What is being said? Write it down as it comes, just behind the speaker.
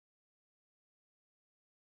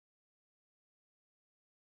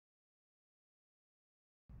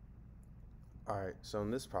Alright, so in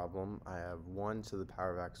this problem, I have 1 to the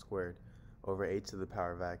power of x squared over 8 to the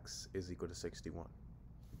power of x is equal to 61.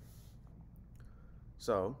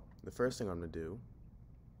 So, the first thing I'm going to do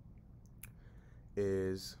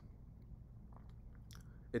is,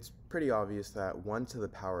 it's pretty obvious that 1 to the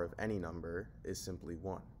power of any number is simply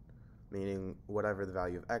 1, meaning whatever the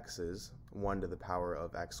value of x is, 1 to the power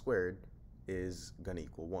of x squared is going to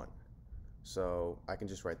equal 1. So I can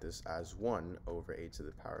just write this as 1 over 8 to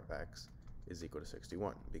the power of x is equal to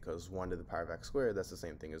 61, because 1 to the power of x squared, that's the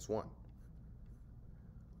same thing as 1.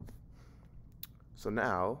 So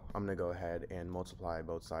now I'm going to go ahead and multiply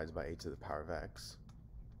both sides by 8 to the power of x.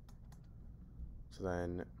 So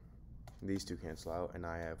then these two cancel out, and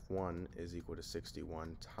I have 1 is equal to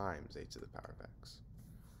 61 times 8 to the power of x.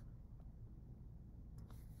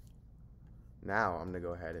 Now I'm going to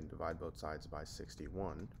go ahead and divide both sides by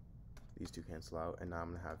 61. These two cancel out, and now I'm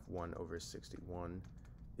going to have 1 over 61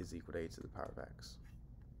 is equal to 8 to the power of x.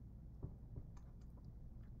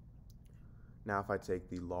 Now if I take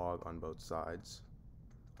the log on both sides,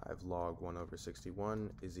 I have log 1 over 61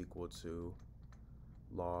 is equal to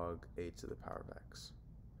log 8 to the power of x.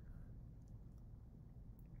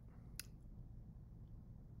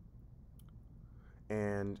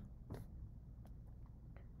 And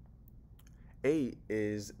 8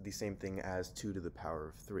 is the same thing as 2 to the power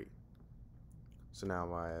of 3. So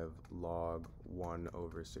now I have log 1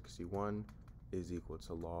 over 61 is equal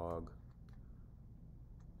to log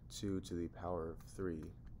 2 to the power of 3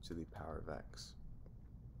 to the power of x.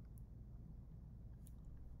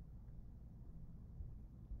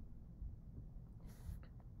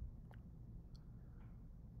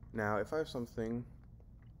 Now if I have something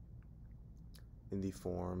in the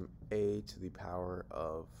form a to the power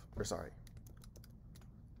of,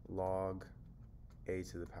 log a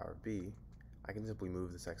to the power of b, I can simply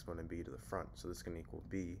move this exponent b to the front, so this can equal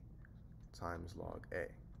b times log a.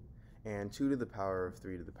 And 2 to the power of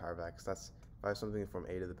 3 to the power of x, that's, if I have something from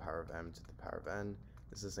a to the power of m to the power of n,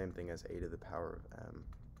 this is the same thing as a to the power of m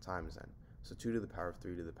times n. So 2 to the power of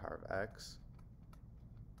 3 to the power of x,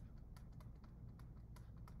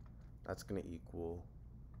 that's going to equal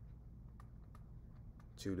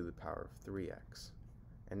 2 to the power of 3x.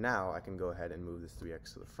 And now I can go ahead and move this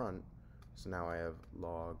 3x to the front, so now I have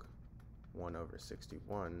log 1 over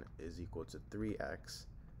 61 is equal to 3x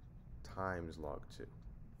times log 2.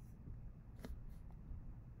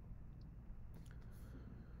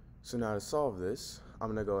 So now to solve this, I'm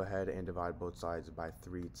going to go ahead and divide both sides by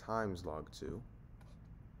 3 times log 2.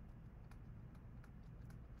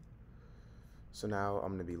 So now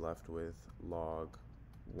I'm going to be left with log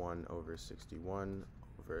 1 over 61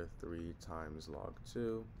 over 3 times log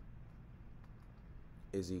 2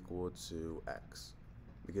 is equal to x,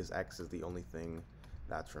 because x is the only thing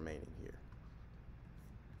that's remaining here.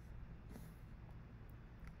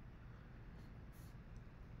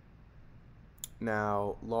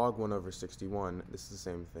 Now, log 1 over 61, this is the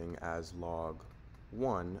same thing as log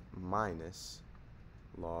 1 minus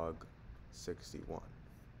log 61.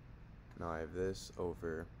 Now I have this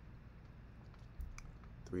over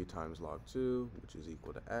 3 times log 2, which is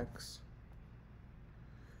equal to x.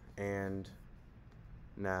 And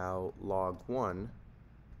now log 1,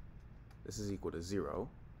 this is equal to 0.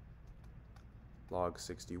 Log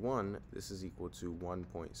 61, this is equal to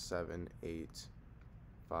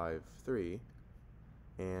 1.7853.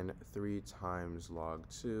 And 3 times log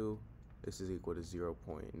 2, this is equal to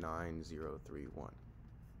 0.9031.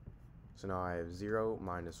 So now I have 0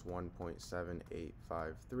 minus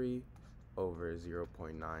 1.7853 over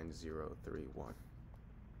 0.9031.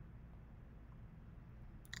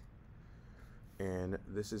 And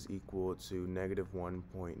this is equal to negative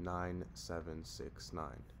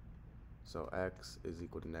 1.9769. So x is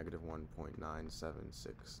equal to negative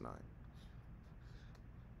 1.9769.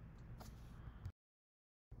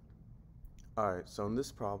 Alright, so in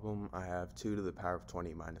this problem, I have 2 to the power of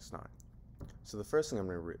 20 minus 9. So the first thing I'm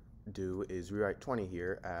going to do is rewrite 20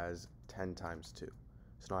 here as 10 times 2.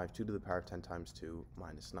 So now I have 2 to the power of 10 times 2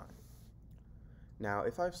 minus 9. Now,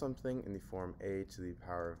 if I have something in the form a to the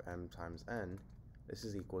power of m times n, this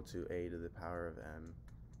is equal to a to the power of m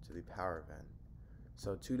to the power of n.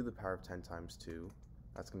 So 2 to the power of 10 times 2,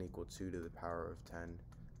 that's going to equal 2 to the power of 10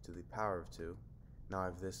 to the power of 2. Now I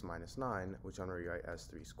have this minus 9, which I'm going to rewrite as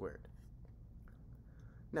 3 squared.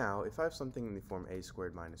 Now, if I have something in the form a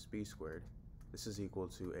squared minus b squared, this is equal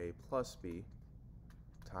to a plus b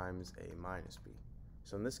times a minus b.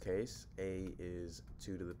 So in this case, a is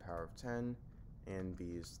 2 to the power of 10, and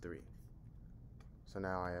b is 3. So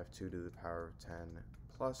now I have 2 to the power of 10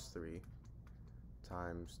 plus 3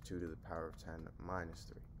 times 2 to the power of 10 minus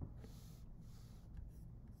 3.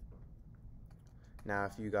 Now,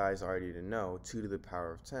 if you guys already know 2 to the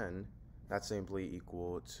power of 10, that's simply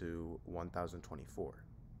equal to 1024.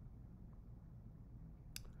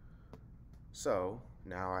 So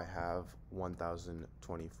now I have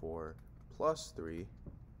 1024 plus 3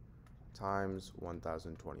 times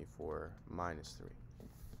 1024 minus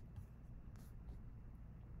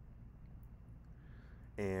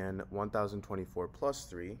 3. And 1024 plus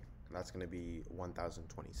 3, that's going to be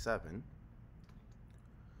 1027.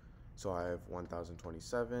 So I have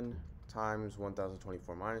 1027 times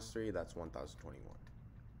 1024 minus 3, that's 1021.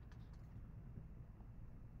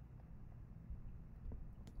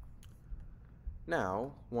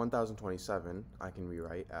 Now, 1027 I can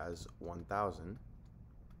rewrite as 1000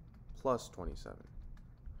 plus 27.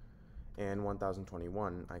 And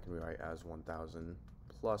 1021 I can rewrite as 1000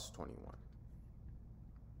 plus 21.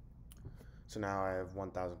 So now I have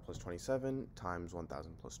 1000 plus 27 times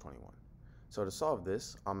 1000 plus 21. So to solve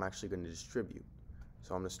this, I'm actually going to distribute.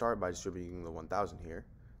 So I'm going to start by distributing the 1000 here.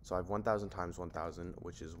 So I have 1000 times 1000,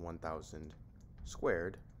 which is 1000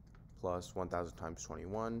 squared, plus 1000 times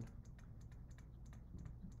 21,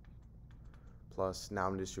 plus now I'm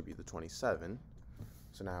going to distribute the 27.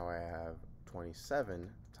 So now I have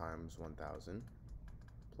 27 times 1000,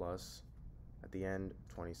 plus at the end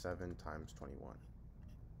 27 times 21.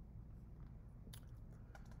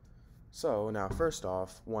 So now first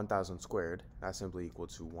off, 1000 squared, that's simply equal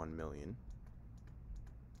to 1 million.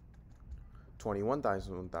 21 times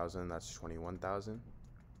 1000, that's 21,000.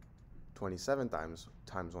 27 times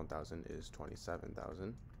 1000 is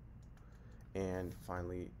 27,000. And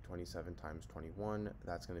finally, 27 times 21,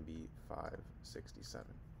 that's going to be 567.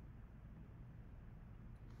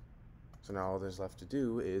 So now all there's left to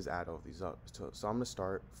do is add all these up. So I'm going to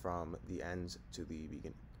start from the ends to the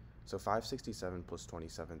beginning. So 567 plus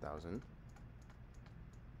 27,000.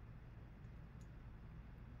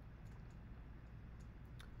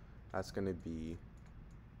 That's going to be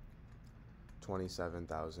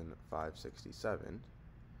 27,567.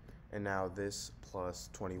 And now this plus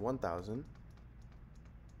 21,000,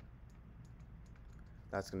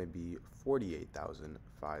 that's going to be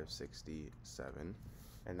 48,567.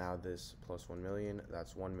 And now this plus 1 million,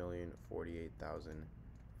 that's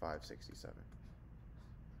 1,048,567.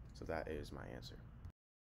 So that is my answer.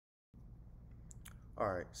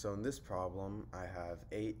 Alright, so in this problem, I have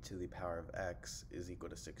 8 to the power of x is equal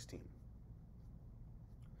to 16.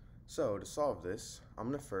 So to solve this, I'm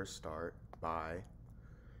going to first start by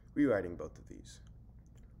rewriting both of these.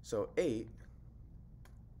 So 8,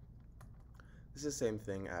 this is the same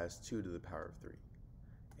thing as 2 to the power of 3.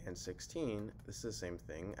 And 16, this is the same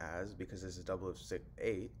thing as, because this is double of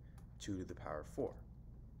 8, 2 to the power of 4.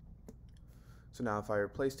 So now if I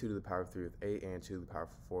replace 2 to the power of 3 with 8 and 2 to the power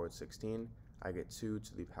of 4 with 16, I get 2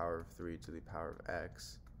 to the power of 3 to the power of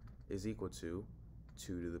x is equal to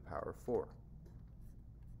 2 to the power of 4.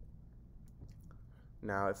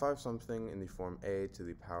 Now if I have something in the form a to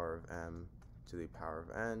the power of m to the power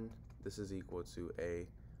of n, this is equal to a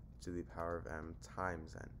to the power of m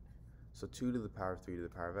times n. So 2 to the power of 3 to the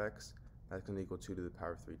power of x, that's going to equal 2 to the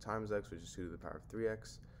power of 3 times x, which is 2 to the power of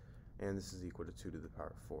 3x, and this is equal to 2 to the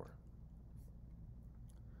power of 4.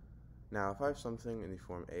 Now, if I have something in the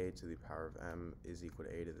form a to the power of m is equal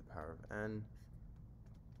to a to the power of n,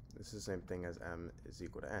 this is the same thing as m is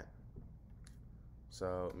equal to n.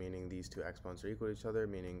 So, meaning these two exponents are equal to each other,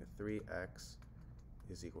 meaning 3x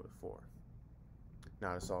is equal to 4.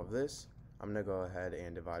 Now, to solve this, I'm going to go ahead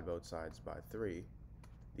and divide both sides by 3.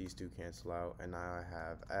 These two cancel out, and now I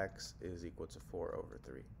have x is equal to 4 over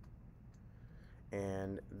 3.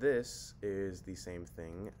 And this is the same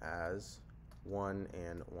thing as 1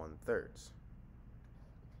 and 1/3.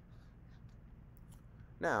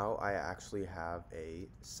 Now I actually have a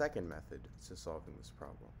second method to solving this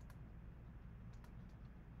problem.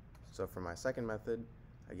 So for my second method,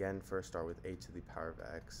 again, first start with a to the power of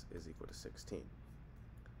x is equal to 16.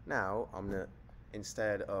 Now I'm going to,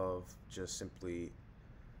 instead of just simply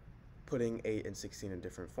putting 8 and 16 in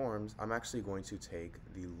different forms, I'm actually going to take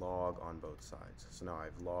the log on both sides. So now I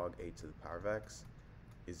have log a to the power of x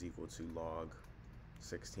is equal to log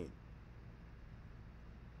 16.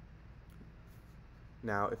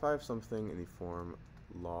 Now, if I have something in the form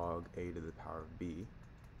log a to the power of b,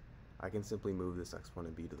 I can simply move this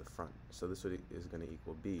exponent b to the front. So this is going to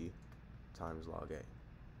equal b times log a.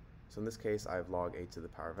 So in this case, I have log a to the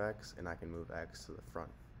power of x, and I can move x to the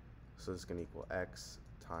front. So this is going to equal x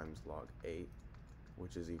times log 8,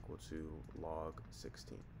 which is equal to log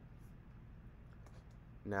 16.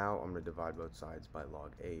 Now I'm going to divide both sides by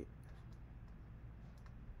log 8.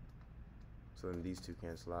 So then these two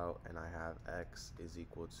cancel out, and I have x is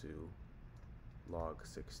equal to log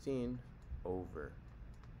 16, over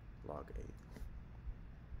log 8.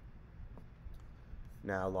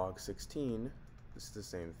 Now log 16, this is the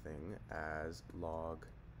same thing as log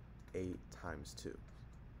 8 times 2.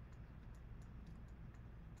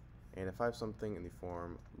 And if I have something in the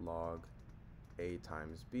form log a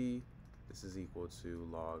times b, this is equal to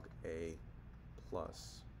log a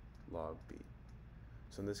plus log b.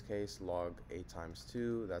 So in this case, log 8 times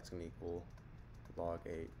 2, that's going to equal log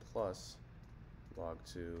 8 plus log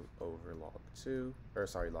 2 over log 2, or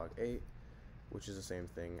sorry, log 8, which is the same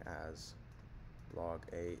thing as log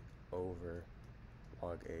 8 over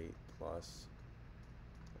log 8 plus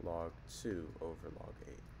log 2 over log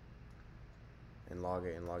 8. And log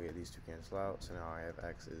 8 and log 8, these two cancel out, so now I have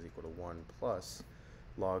x is equal to 1 plus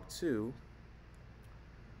log 2,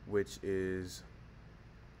 which is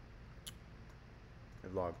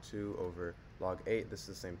log 2 over log 8. This is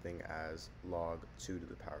the same thing as log 2 to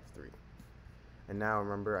the power of 3. And now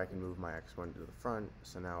remember, I can move my exponent to the front,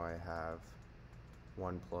 so now I have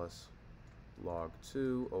 1 plus log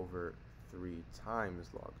 2 over 3 times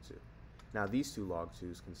log 2. Now these two log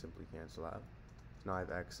 2's can simply cancel out. So now I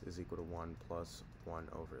have x is equal to 1 plus 1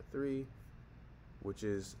 over 3, which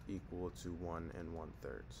is equal to 1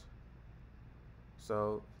 1/3.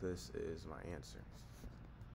 So this is my answer.